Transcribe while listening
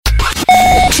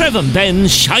Trev and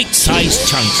Ben's shite-sized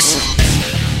chunks.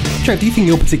 Trev, do you think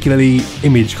you're particularly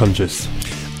image conscious?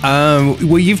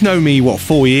 Well, you've known me,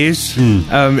 4 years?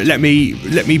 Let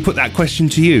me put that question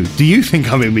to you. Do you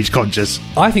think I'm image conscious?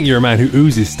 I think you're a man who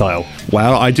oozes style.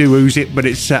 Well, I do ooze it, but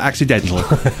it's accidental.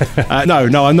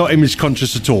 No, I'm not image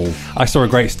conscious at all. I saw a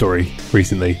great story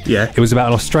recently. Yeah. It was about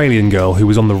an Australian girl who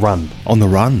was on the run. On the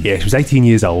run? Yeah, she was 18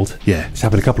 years old. Yeah. This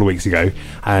happened a couple of weeks ago.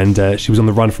 And she was on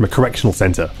the run from a correctional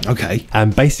centre. Okay.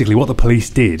 And basically what the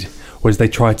police did was they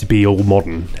tried to be all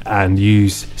modern and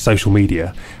use social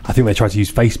media. I think they tried to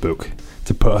use Facebook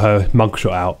to put her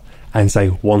mugshot out and say,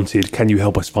 wanted, can you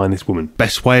help us find this woman?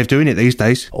 Best way of doing it these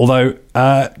days. Although,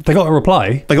 they got a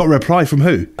reply. They got a reply from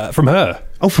who? From her.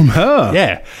 Oh, from her?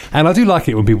 Yeah. And I do like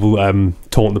it when people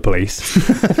taunt the police.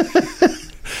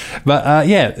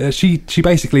 But she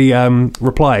basically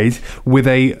replied with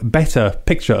a better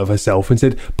picture of herself and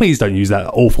said, please don't use that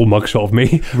awful mugshot of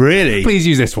me. Really? Please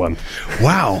use this one.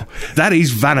 Wow. That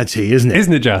is vanity, isn't it?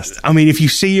 Isn't it just? I mean, if you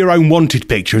see your own wanted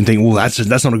picture and think, well,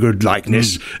 that's not a good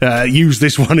likeness, use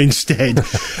this one instead.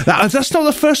 That's not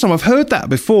the first time I've heard that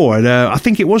before. And I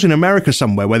think it was in America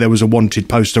somewhere where there was a wanted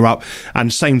poster up,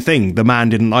 and same thing, the man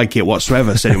didn't like it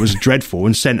whatsoever, said it was dreadful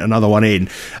and sent another one in.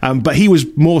 But he was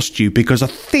more stupid because I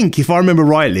think, if I remember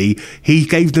rightly, he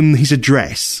gave them his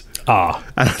address. And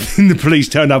I think the police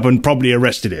turned up and probably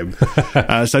arrested him.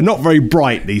 So not very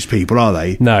bright, these people, are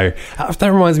they? No.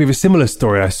 That reminds me of a similar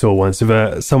story I saw once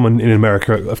of someone in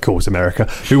America, of course America,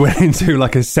 who went into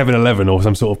like a 7-Eleven or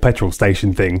some sort of petrol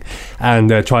station thing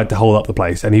and tried to hold up the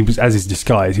place. And he was, as his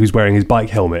disguise, he was wearing his bike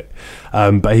helmet,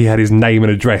 but he had his name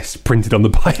and address printed on the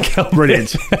bike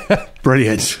helmet.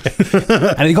 Brilliant.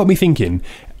 And it got me thinking,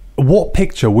 what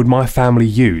picture would my family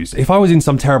use if I was in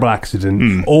some terrible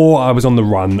accident or I was on the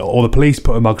run or the police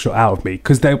put a mugshot out of me?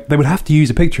 Because they would have to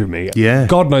use a picture of me. Yeah.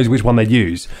 God knows which one they'd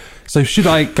use. So should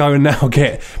I go and now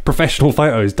get professional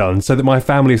photos done so that my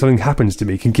family, if something happens to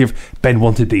me, can give Ben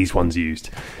wanted these ones used?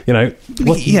 You know?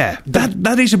 Yeah,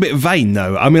 that is a bit vain,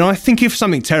 though. I mean, I think if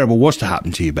something terrible was to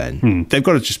happen to you, Ben, they've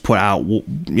got to just put out,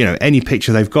 any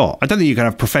picture they've got. I don't think you can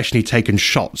have professionally taken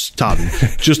shots done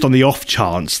just on the off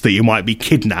chance that you might be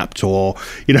kidnapped or,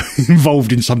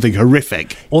 involved in something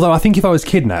horrific. Although I think if I was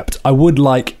kidnapped, I would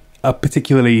like a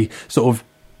particularly sort of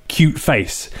cute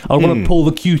face. I want to pull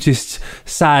the cutest,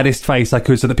 saddest face I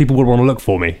could so that people would want to look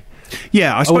for me.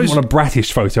 Yeah, I suppose... wouldn't want a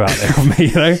bratish photo out there of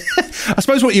me, I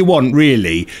suppose what you want,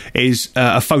 really, is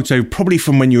a photo probably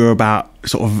from when you were about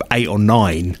sort of 8 or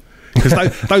 9.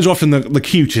 Because those are often the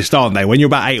cutest, aren't they? When you're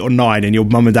about 8 or 9 and your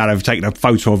mum and dad have taken a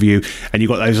photo of you and you've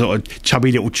got those sort of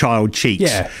chubby little child cheeks.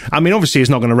 Yeah. I mean, obviously it's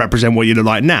not going to represent what you look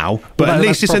like now, but at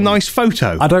least it's a nice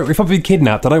photo. If I've been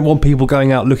kidnapped, I don't want people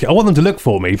going out looking... I want them to look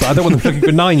for me, but I don't want them looking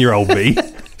for 9-year-old me.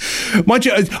 Mind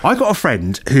you, I got a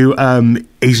friend who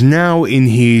is now in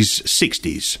his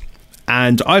 60s,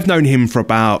 and I've known him for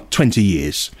about 20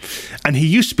 years, and he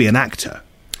used to be an actor.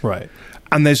 Right.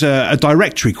 And there's a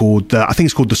directory called, I think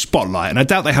it's called The Spotlight, and I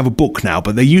doubt they have a book now,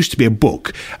 but there used to be a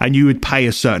book, and you would pay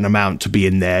a certain amount to be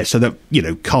in there so that,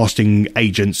 casting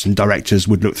agents and directors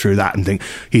would look through that and think,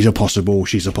 he's a possible,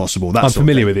 she's a possible. I'm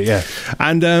familiar with it, yeah.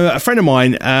 And a friend of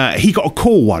mine, he got a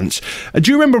call once. Do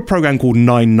you remember a program called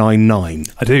 999?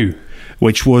 I do.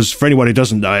 Which was, for anyone who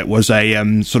doesn't know, it was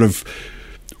a sort of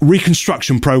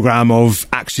reconstruction program of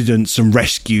accidents and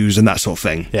rescues and that sort of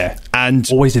thing. Yeah. And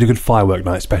always did a good firework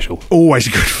night special. Always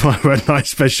a good firework night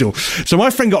special. So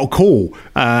my friend got a call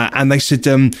and they said,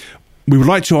 we would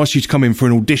like to ask you to come in for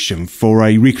an audition for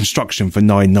a reconstruction for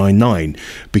 999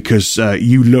 because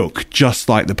you look just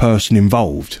like the person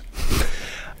involved.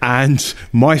 And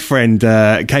my friend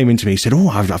came into me and said,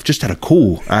 I've just had a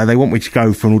call. They want me to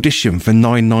go for an audition for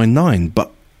 999,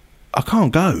 but I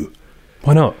can't go.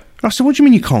 Why not? I said, what do you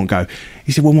mean you can't go?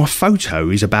 He said, well, my photo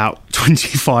is about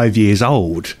 25 years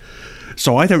old,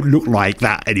 so I don't look like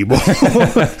that anymore.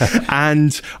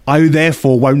 And I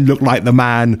therefore won't look like the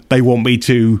man they want me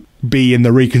to be in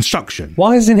the reconstruction.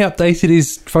 Why hasn't he updated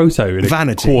his photo in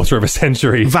a quarter of a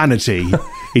century? Vanity.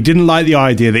 He didn't like the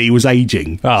idea that he was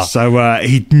ageing, so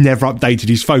he never updated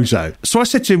his photo. So I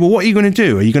said to him, well, what are you going to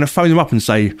do? Are you going to phone them up and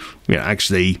say,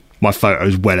 actually, my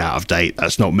photo's well out of date,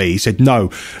 that's not me? He said, no,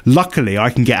 luckily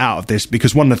I can get out of this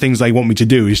because one of the things they want me to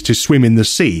do is to swim in the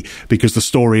sea because the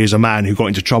story is a man who got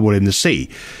into trouble in the sea.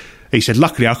 He said,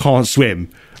 luckily I can't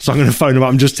swim. so I'm going to phone them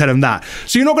up and just tell them that.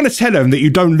 So you're not going to tell them that you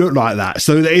don't look like that,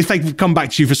 so that if they come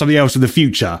back to you for something else in the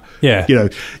future,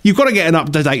 you've got to get an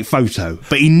up-to-date photo.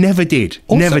 But he never did.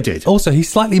 Also, he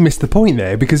slightly missed the point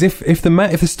there, because if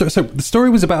the story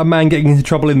was about a man getting into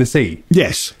trouble in the sea,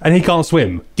 yes, and he can't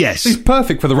swim, yes, he's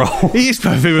perfect for the role. He is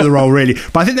perfect for the role, really.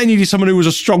 But I think they needed someone who was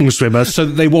a strong swimmer, so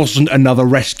that there wasn't another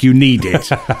rescue needed.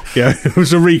 It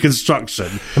was a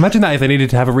reconstruction. Imagine that if they needed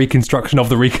to have a reconstruction of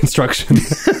the reconstruction.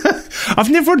 I've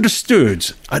never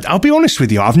understood, I'll be honest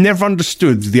with you, I've never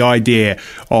understood the idea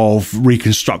of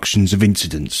reconstructions of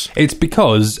incidents. It's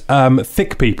because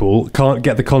thick people can't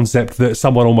get the concept that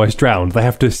someone almost drowned. They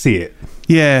have to see it.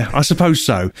 Yeah, I suppose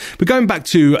so. But going back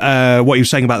to what you were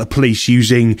saying about the police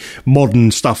using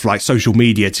modern stuff like social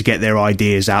media to get their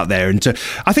ideas out there, and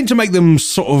I think to make them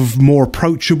sort of more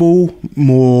approachable,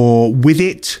 more with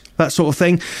it, that sort of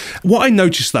thing. What I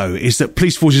noticed, though, is that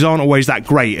police forces aren't always that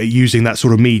great at using that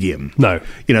sort of medium. No.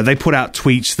 They put out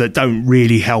tweets that don't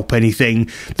really help anything.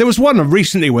 There was one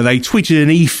recently where they tweeted an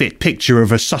e-fit picture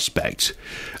of a suspect,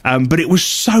 but it was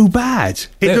so bad.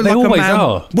 They always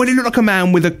are. Well, it looked like a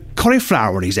man with a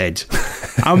cauliflower on his head.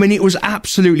 I mean, it was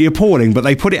absolutely appalling, but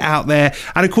they put it out there,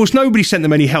 and of course nobody sent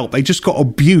them any help. They just got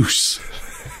abuse.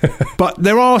 But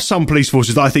there are some police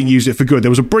forces that I think use it for good.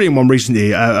 There was a brilliant one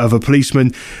recently of a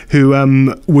policeman who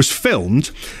was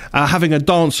filmed having a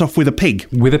dance-off with a pig.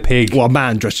 With a pig? Well, a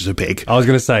man dressed as a pig. I was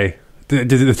going to say, did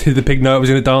the pig know it was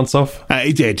going to dance off?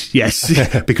 He did,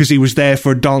 yes, because he was there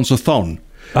for a dance-a-thon.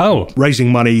 Oh.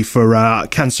 Raising money for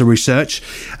cancer research.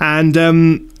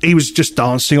 And he was just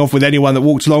dancing off with anyone that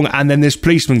walked along, and then this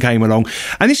policeman came along.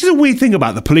 And this is a weird thing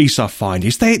about the police, I find,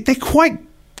 is they're quite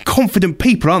confident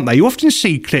people, aren't they? You often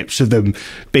see clips of them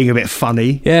being a bit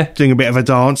funny, doing a bit of a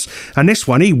dance, and this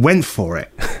one, he went for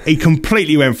it. He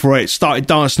completely went for it, started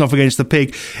dancing off against the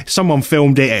pig. Someone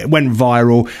filmed it, it went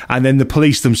viral, and then the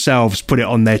police themselves put it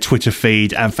on their Twitter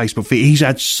feed and Facebook feed. He's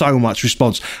had so much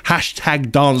response.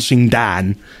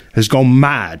 #DancingDan has gone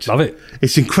mad. Love it.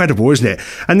 It's incredible, isn't it?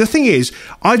 And the thing is,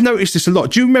 I've noticed this a lot.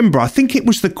 Do you remember, I think it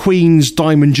was the Queen's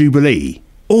Diamond Jubilee,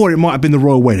 or it might have been the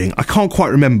royal wedding, I can't quite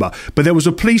remember, but there was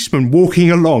a policeman walking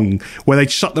along where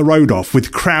they'd shut the road off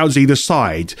with crowds either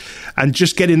side and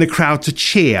just getting the crowd to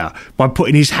cheer by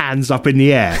putting his hands up in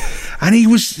the air. And he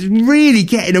was really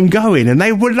getting them going, and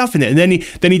they were loving it. And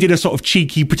then he did a sort of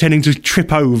cheeky pretending to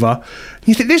trip over.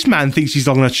 You think, this man thinks he's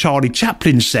on a Charlie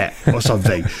Chaplin set or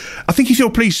something. I think if you're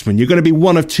a policeman, you're going to be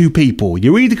one of two people.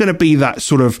 You're either going to be that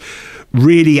sort of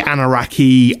really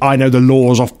anarchy, I know the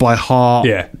laws off by heart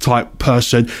type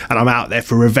person, and I'm out there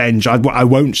for revenge. I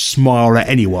won't smile at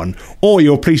anyone. Or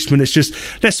you're a policeman that's just,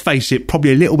 let's face it,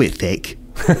 probably a little bit thick,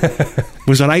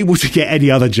 was unable to get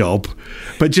any other job,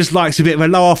 but just likes a bit of a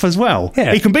laugh as well.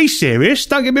 Yeah. He can be serious,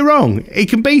 don't get me wrong. He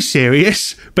can be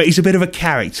serious, but he's a bit of a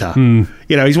character.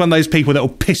 He's one of those people that will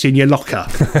piss in your locker.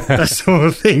 That sort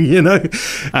of thing,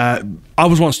 I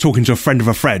was once talking to a friend of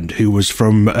a friend who was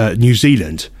from New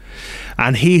Zealand,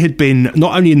 and he had been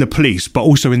not only in the police, but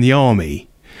also in the army.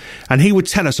 And he would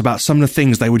tell us about some of the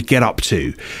things they would get up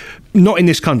to. Not in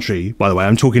this country, by the way,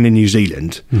 I'm talking in New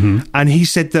Zealand. Mm-hmm. And he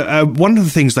said that one of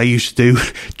the things they used to do,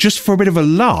 just for a bit of a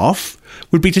laugh,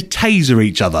 would be to taser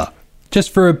each other.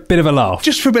 Just for a bit of a laugh?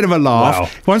 Just for a bit of a laugh. Wow.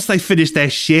 Once they finished their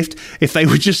shift, if they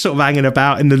were just sort of hanging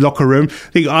about in the locker room,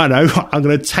 think, I know, I'm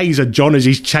going to taser John as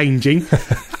he's changing.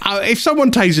 If someone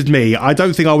tasered me, I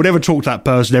don't think I would ever talk to that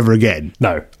person ever again.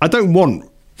 No. I don't want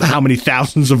how many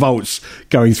thousands of volts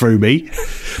going through me.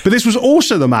 But this was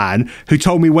also the man who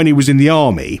told me when he was in the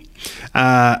army,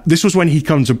 this was when he'd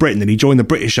come to Britain and he joined the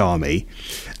British Army,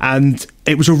 and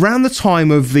it was around the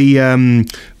time of the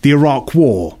Iraq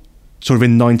War, sort of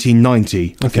in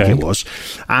 1990, I think it was.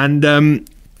 And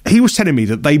he was telling me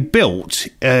that they built,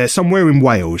 somewhere in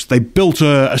Wales, they built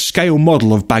a scale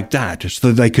model of Baghdad so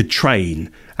that they could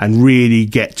train and really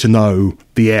get to know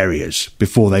the areas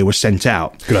before they were sent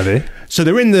out. Good idea. So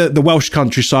they're in the Welsh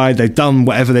countryside, they've done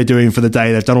whatever they're doing for the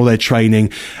day, they've done all their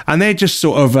training, and they're just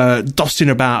sort of dossing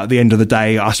about at the end of the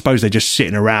day. I suppose they're just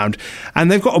sitting around,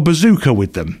 and they've got a bazooka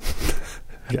with them.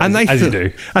 And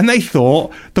they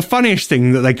thought the funniest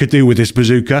thing that they could do with this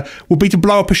bazooka would be to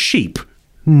blow up a sheep.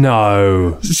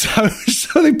 No.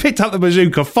 So they picked up the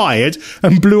bazooka, fired,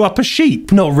 and blew up a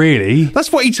sheep. Not really.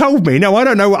 That's what he told me. No, I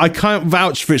don't know. I can't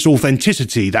vouch for its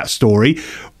authenticity, that story,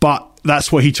 but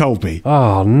that's what he told me.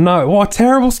 Oh, no. What a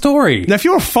terrible story. Now, if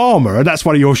you're a farmer and that's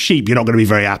one of your sheep, you're not going to be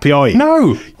very happy, are you?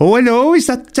 No. Oh, hello. Is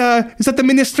that the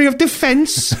Ministry of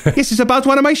Defence? Yes, it's about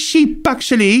one of my sheep,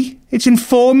 actually. It's in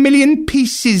 4 million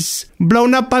pieces,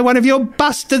 blown up by one of your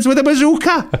bastards with a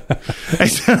bazooka.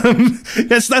 That's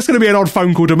going to be an odd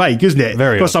phone call to make, isn't it?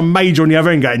 Very Got odd. some major on the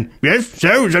other end going, yes,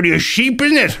 so it's only a sheep,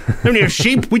 isn't it? Only a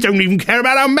sheep. We don't even care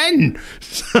about our men.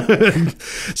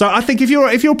 So I think if you're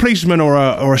a policeman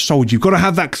or a soldier, you've got to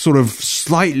have that sort of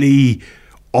slightly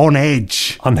on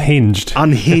edge, Unhinged.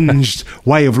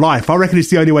 way of life. I reckon it's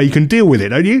the only way you can deal with it,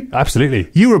 don't you? Absolutely.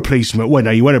 You were a policeman. Well,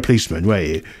 no, you weren't a policeman, were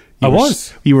you? I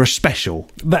was. You were a special.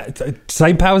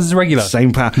 Same powers as a regular.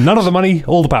 Same power. None of the money,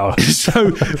 all the power.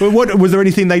 So, what was there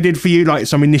anything they did for you, like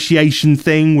some initiation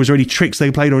thing? Was there any tricks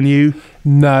they played on you?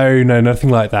 No,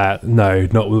 nothing like that. No,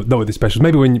 not with the specials.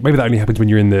 Maybe that only happens when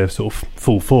you're in the sort of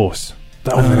full force.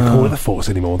 They don't even call it the force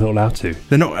anymore. They're not allowed to.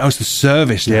 They're not. Oh, it's the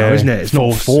service now, isn't it? It's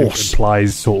not force.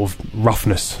 Implies sort of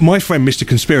roughness. My friend, Mr.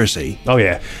 Conspiracy. Oh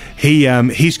yeah.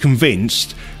 He's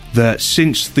convinced that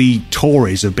since the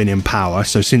Tories have been in power,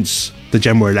 so since the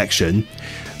general election,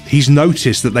 he's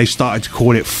noticed that they've started to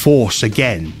call it force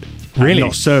again. Really?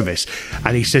 Not service.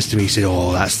 And he says to me,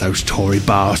 oh, that's those Tory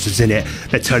bastards, innit?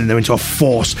 They're turning them into a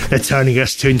force. They're turning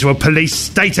us into a police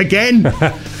state again.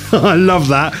 I love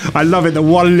that. I love it that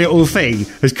one little thing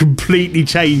has completely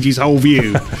changed his whole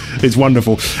view. It's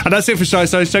wonderful. And that's it for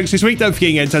Size Jokes this week. Don't forget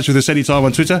to get in touch with us anytime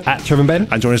on Twitter. Trev and Ben.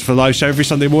 And join us for the live show every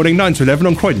Sunday morning, 9 to 11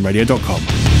 on CroydonRadio.com.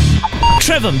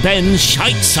 Trev and Ben's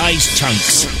Shite-Sized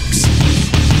Chunks.